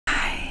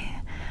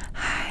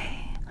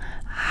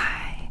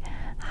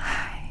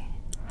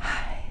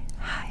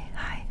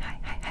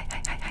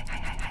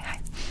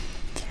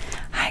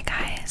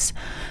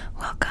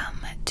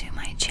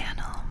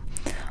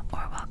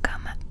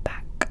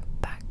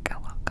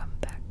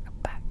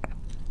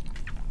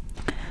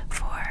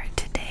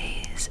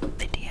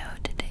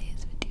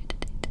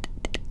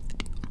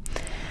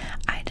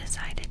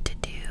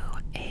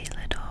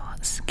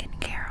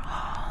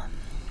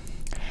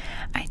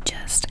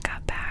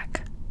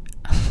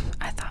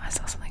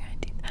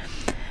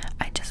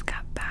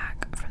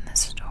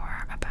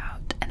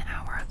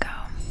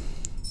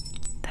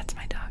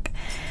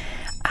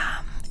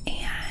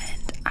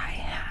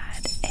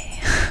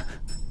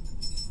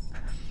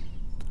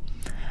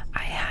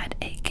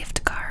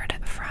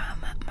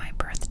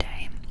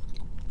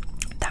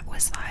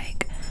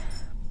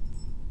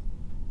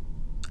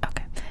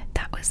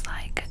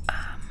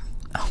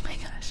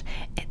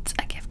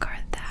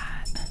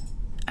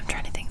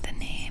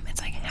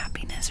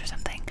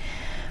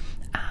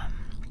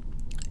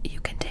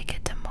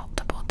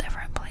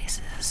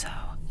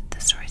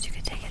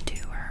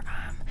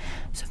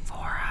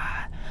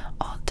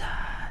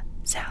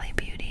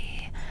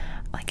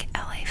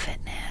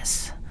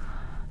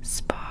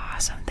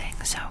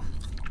So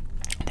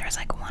there's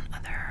like one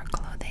other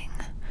clothing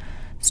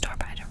store,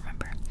 but I don't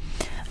remember.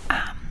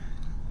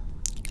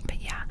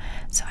 But yeah,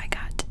 so I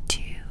got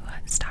to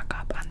stock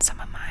up on some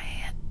of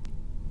my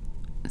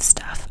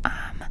stuff.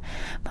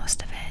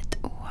 Most of it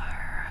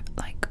were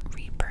like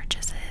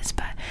repurchases,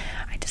 but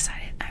I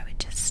decided I would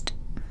just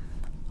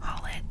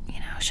haul it,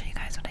 show you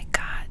guys what I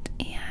got.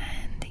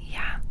 And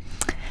yeah,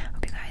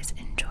 hope you guys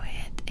enjoy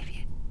it. If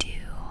you do,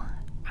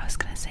 I was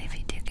gonna say, if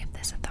you do, give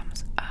this a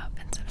thumbs up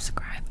and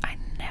subscribe. I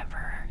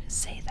never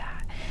say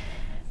that.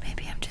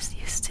 Maybe I'm just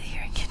used to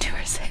hearing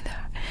YouTubers say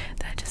that.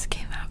 That just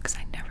came out because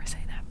I never say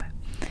that.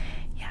 But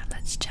yeah,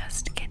 let's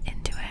just get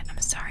into it. I'm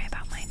sorry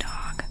about my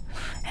dog,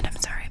 and I'm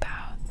sorry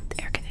about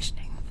the air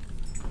conditioning.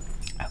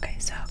 Okay,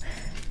 so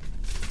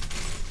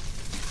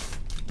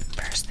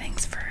first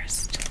things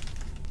first.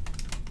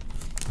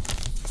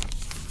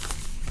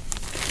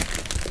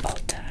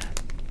 Ulta.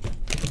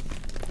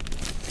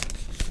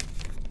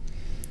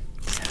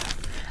 So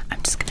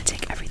I'm just gonna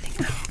take everything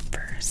out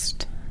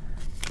first.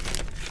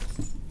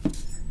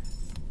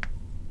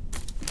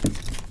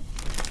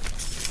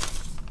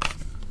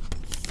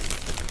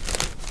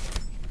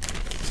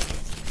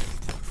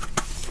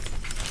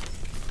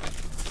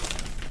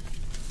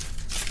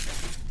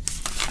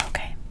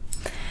 Okay,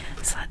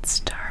 so let's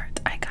start.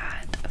 I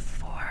got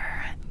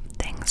four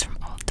things from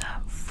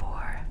Ulta.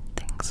 Four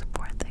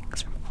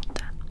things from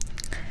Ulta.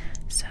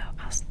 So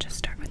I'll just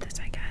start with this,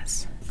 I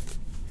guess.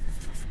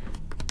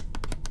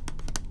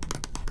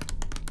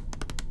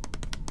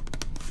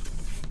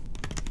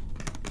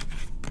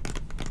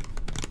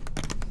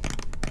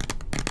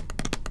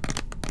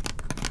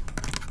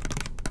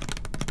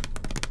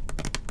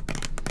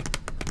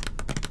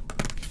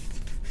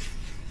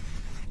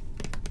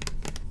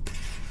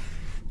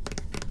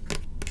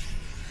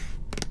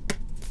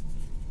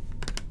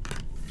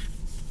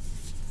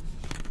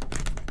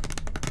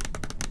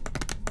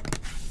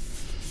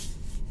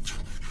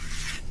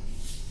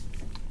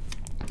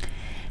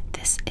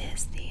 This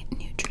is the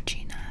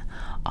Neutrogena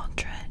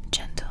Ultra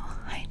Gentle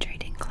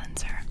Hydrating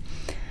Cleanser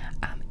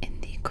in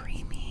the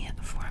creamy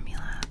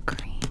formula.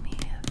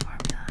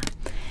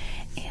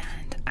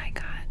 And I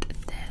got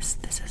this.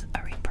 This is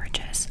a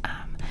repurchase.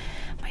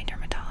 My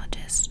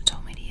dermatologist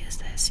told me to use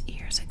this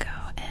years ago,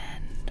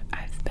 and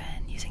I've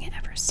been using it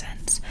ever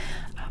since.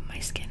 My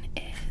skin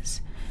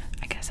is,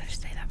 I guess I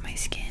should say that my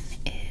skin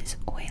is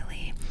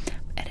oily,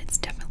 and it's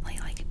definitely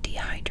like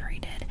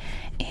dehydrated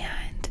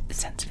and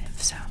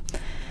sensitive. So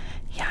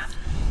yeah,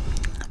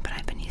 but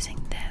I've been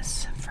using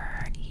this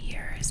for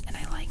years and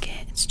I like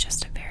it. It's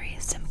just a very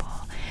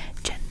simple,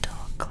 gentle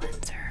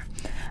cleanser.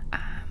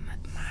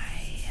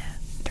 My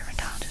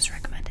dermatologist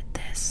recommended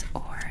this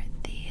or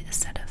the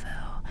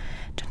Cetaphil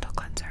gentle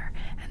cleanser,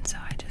 and so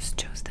I just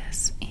chose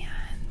this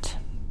and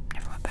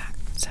never went back.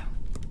 So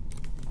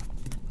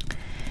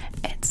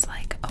it's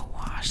like a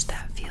wash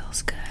that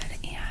feels good,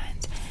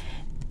 and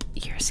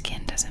your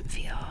skin doesn't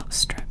feel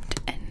stripped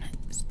and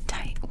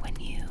tight when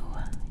you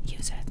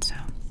use it. So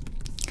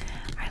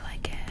I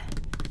like it,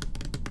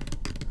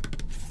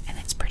 and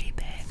it's pretty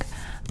big.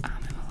 It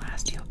will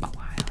last you a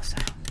while. So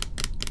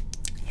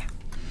yeah,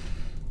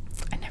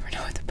 I never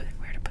know where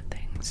to put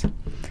things.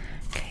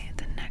 Okay,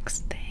 the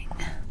next thing.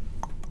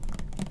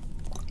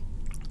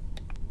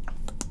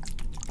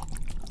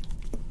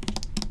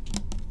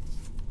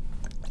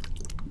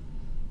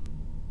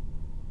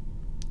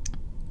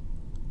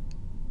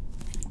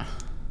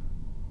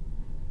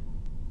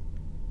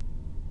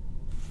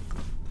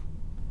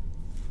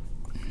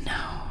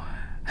 No.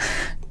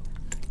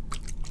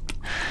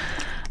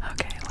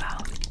 Okay,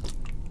 well.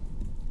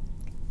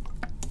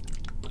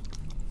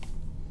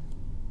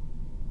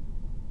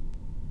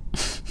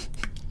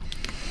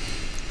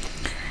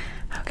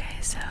 Okay,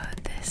 so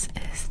this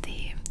is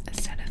the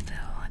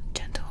Cetaphil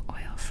Gentle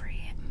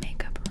Oil-Free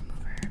Makeup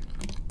Remover.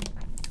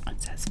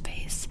 It says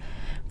face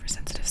for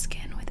sensitive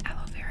skin with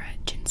aloe vera,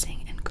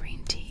 ginseng, and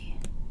green tea.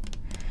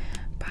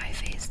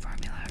 Bi-phase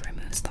formula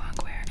removes long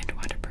wear and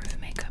waterproof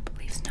makeup,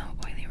 leaves no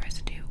oily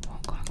residue,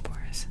 won't clog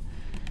pores.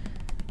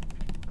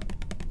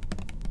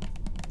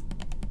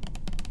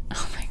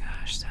 Oh my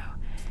gosh, so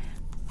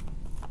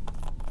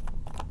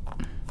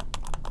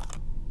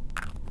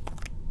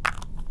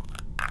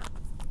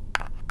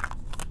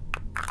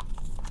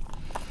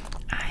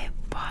I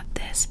bought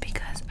this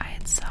because I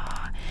had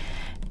saw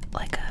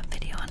like a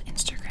video on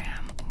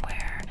Instagram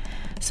where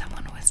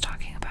someone was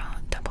talking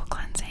about double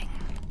cleansing,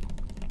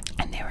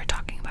 and they were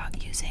talking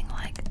about using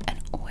like an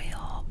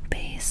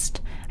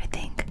oil-based, I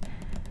think,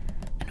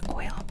 an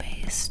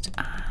oil-based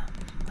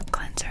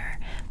cleanser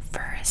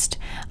first,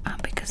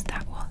 because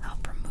that will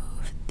help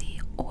remove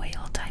the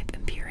oil type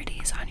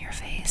impurities on your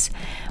face,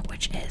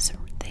 which is,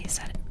 they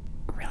said,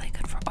 really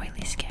good for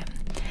oily skin.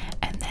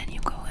 And then you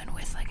go in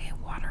with like a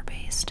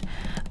water-based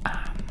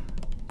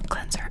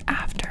cleanser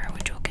after,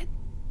 which will get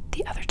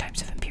the other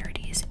types of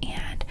impurities.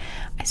 And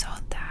I saw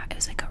that it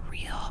was like a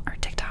reel or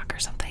TikTok or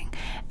something,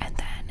 and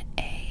then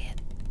a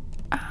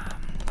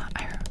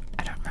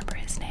I don't remember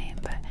his name,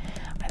 but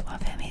I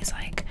love him. He's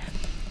like,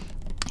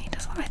 he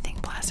does, I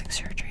think, plastic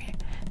surgery,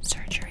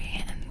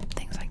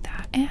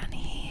 and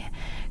he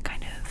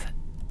kind of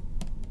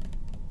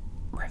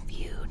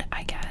reviewed,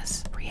 I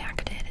guess,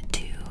 reacted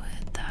to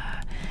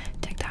the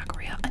TikTok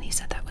reel, and he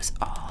said that was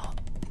all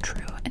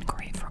true and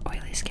great for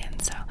oily skin.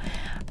 So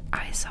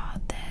I saw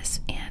this,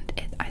 and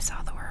I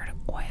saw the word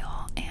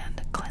oil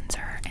and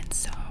cleanser, and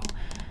so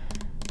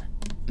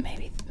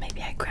maybe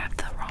I grabbed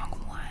the wrong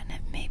one,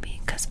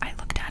 maybe, because I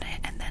looked at it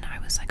and then I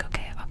was like,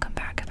 okay, I'll come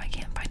back if I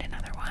can't find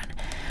another one.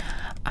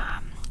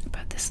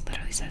 But this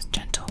literally says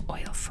gentle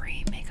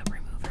oil-free makeup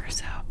remover,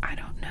 so I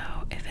don't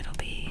know if it'll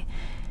be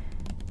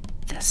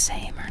the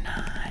same or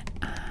not.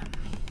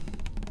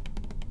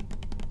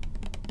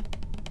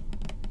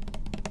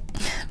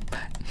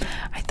 But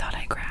I thought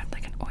I grabbed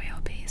like an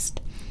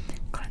oil-based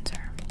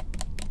cleanser,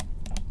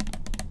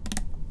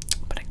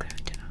 but I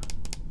clearly did not.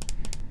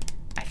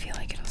 I feel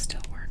like it'll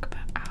still work, but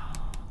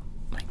I'll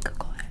like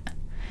Google it.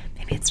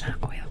 Maybe it's not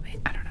oil-based.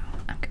 I don't know.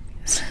 I'm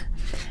confused.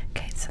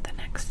 Okay, so the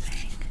next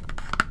thing.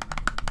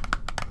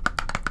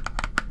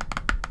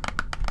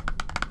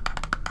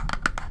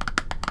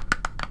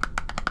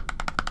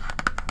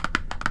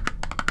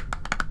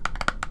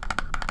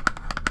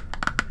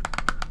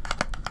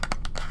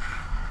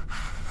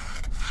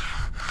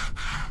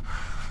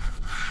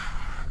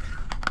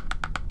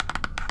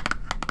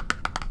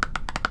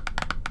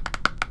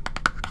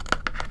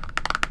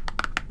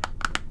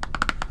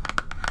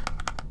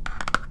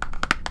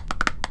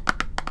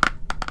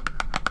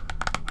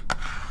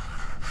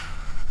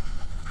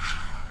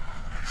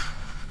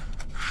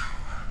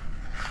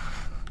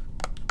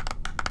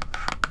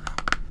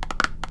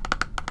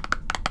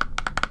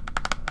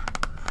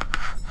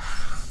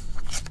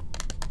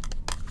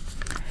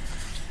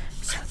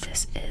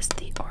 This is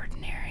the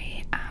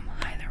Ordinary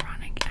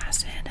hyaluronic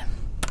acid.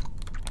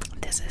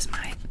 This is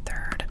my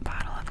third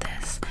bottle of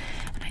this,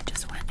 and I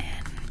just went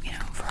in, you know,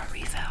 for a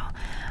refill.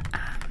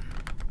 And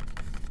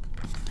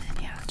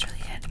yeah, that's really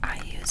it.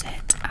 I use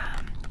it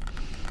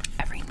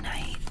every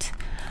night.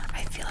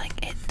 I feel like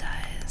it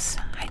does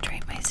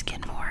hydrate my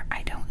skin more.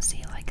 I don't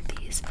see like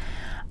these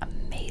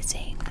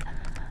amazing,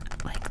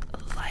 like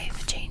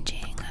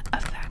life-changing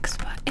effects,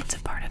 but it's a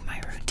part of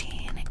my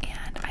routine,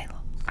 and I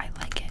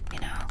like it, you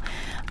know.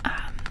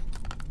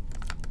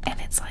 And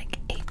it's like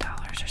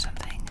 $8 or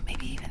something,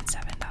 maybe even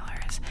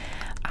 $7.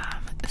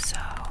 So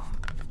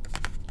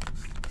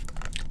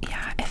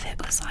yeah, if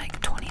it was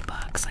like 20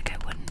 bucks, like I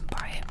wouldn't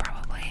buy it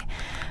probably,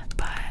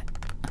 but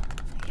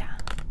yeah,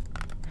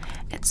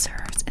 it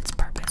serves its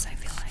purpose, I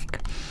feel like.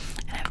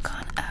 And I've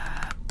gone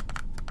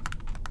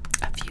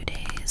a few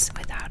days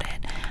without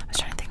it. I was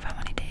trying to think of how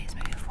many days,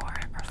 maybe 4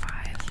 or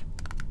 5,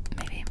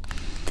 maybe,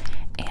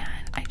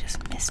 and I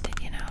just missed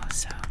it, you know,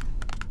 so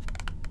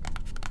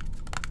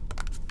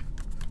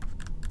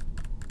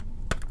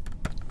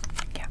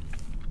yeah.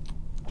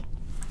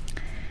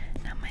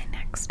 Now my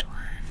next one.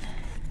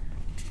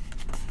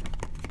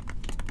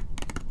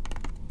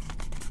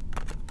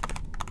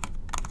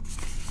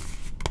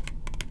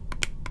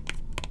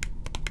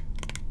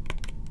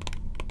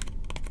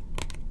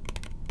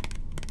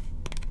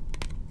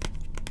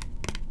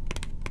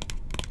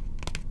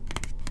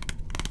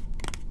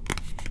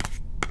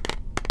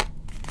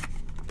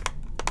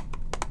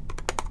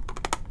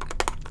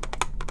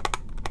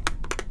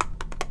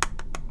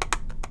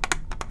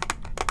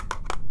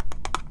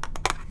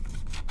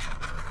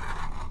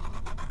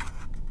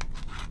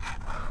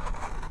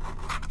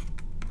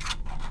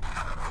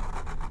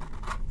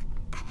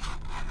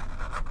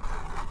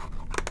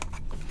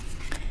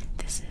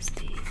 This is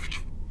the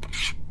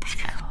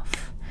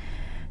e.l.f.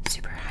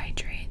 Super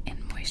Hydrate and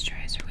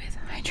Moisturizer with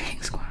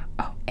Hydrating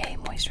a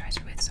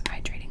moisturizer with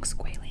hydrating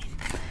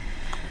squalene.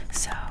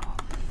 So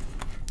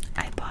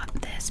I bought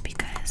this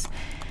because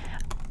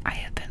I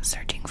have been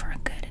searching for a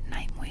good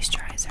night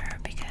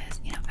moisturizer because,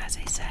 you know, as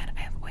I said,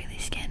 I have oily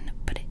skin,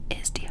 but it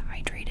is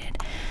dehydrated.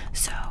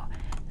 So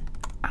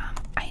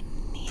I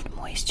need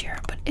moisture,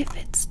 but if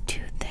it's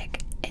too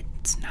thick,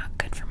 it's not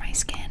good for my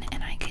skin.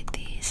 And I get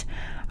these,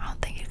 I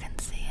don't think you can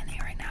see in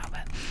here right now,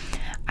 but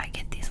I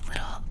get these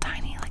little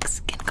tiny like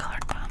skin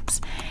colored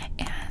bumps,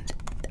 and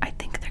I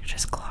think they're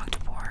just clogged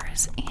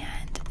pores,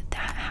 and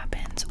that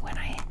happens when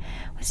I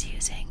was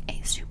using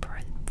a super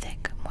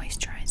thick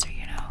moisturizer,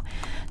 you know.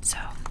 So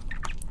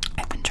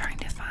I've been trying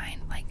to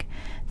find like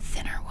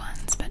thinner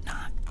ones, but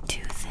not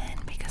too thin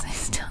because I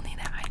still need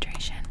that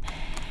hydration.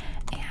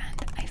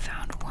 And I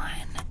found one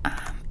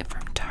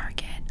from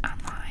Target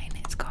online.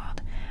 It's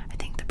called, I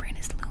think the brand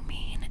is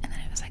Lumine, and then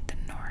it was like the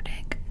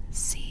Nordic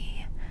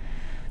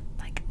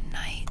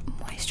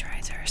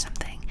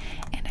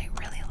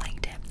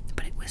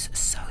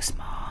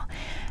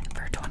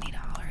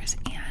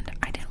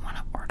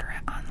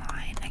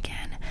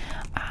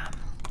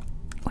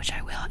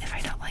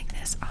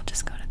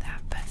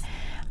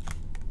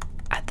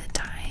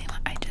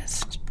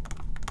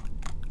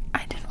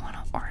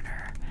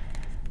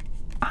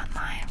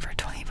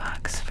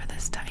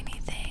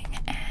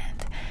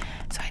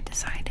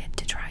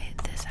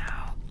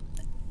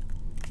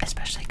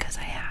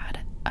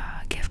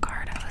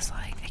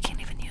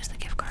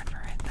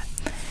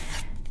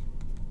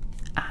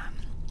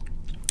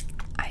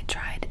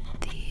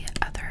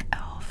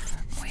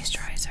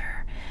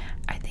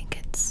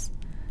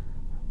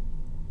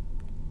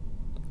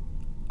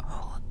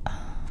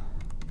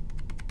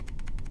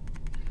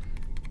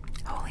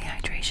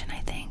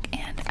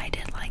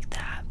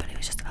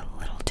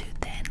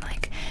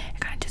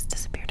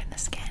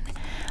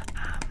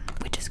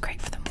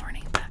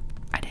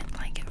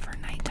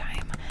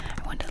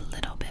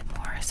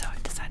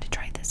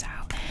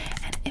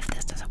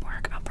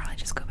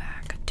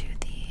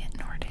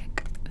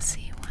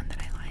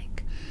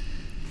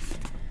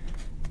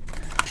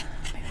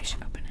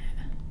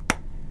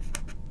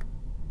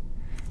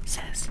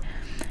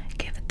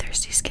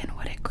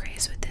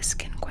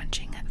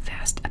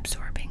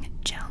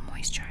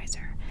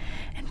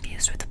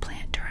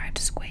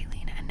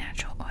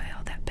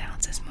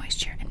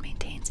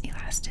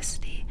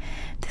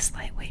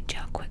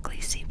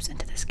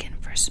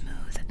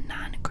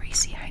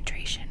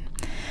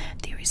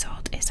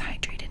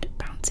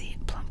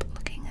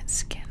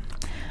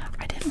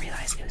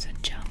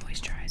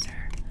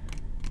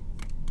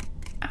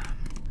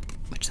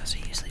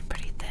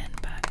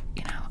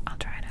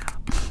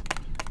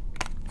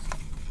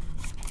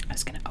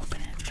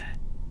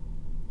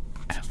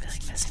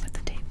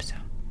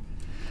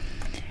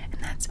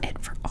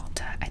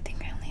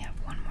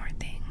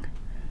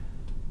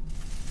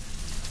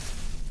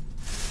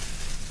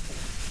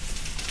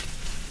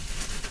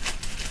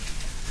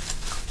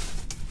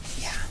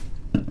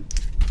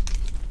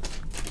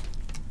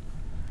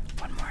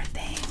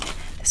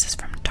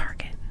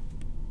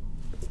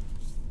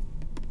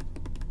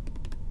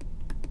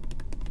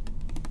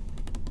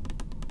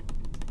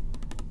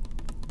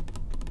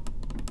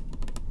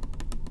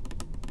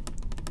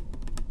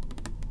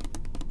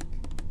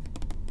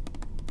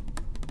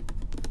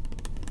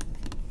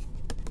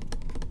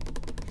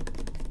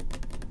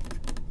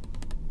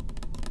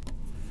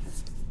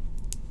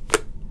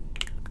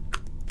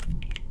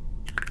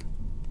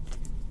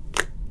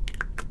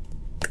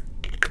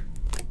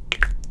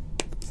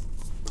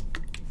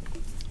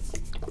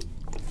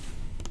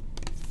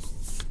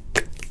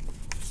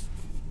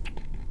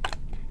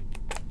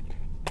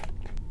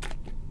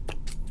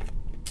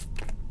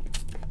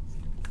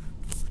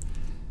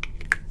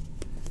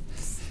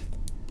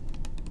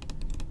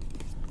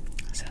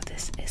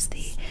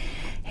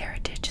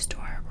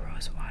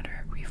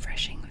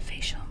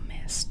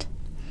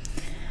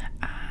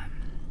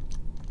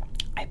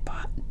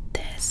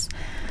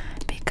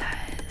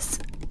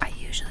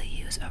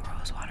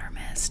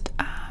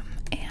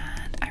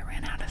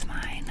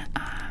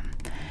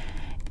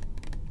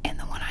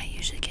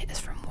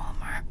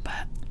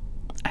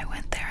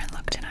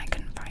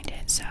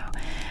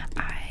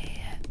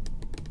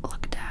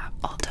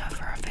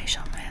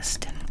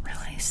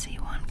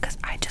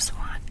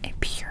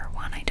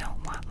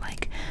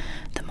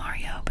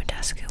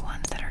Badescu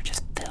ones that are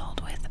just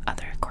filled with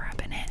other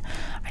crap in it.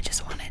 I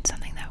just wanted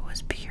something that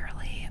was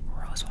purely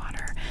rose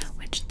water,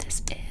 which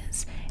this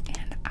is,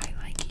 and I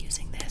like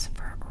using this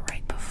for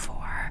right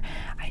before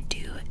I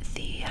do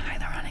the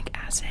hyaluronic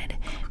acid,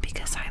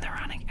 because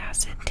hyaluronic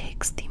acid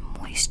takes the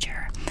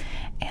moisture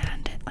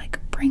and it like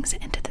brings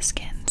it into the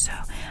skin. So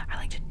I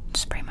like to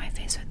spray my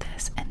face with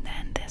this and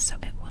then this, so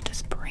it will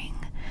just bring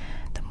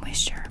the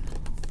moisture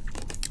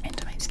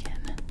into my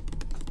skin.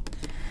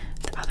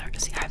 The other,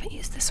 see, I haven't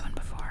used this one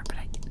before.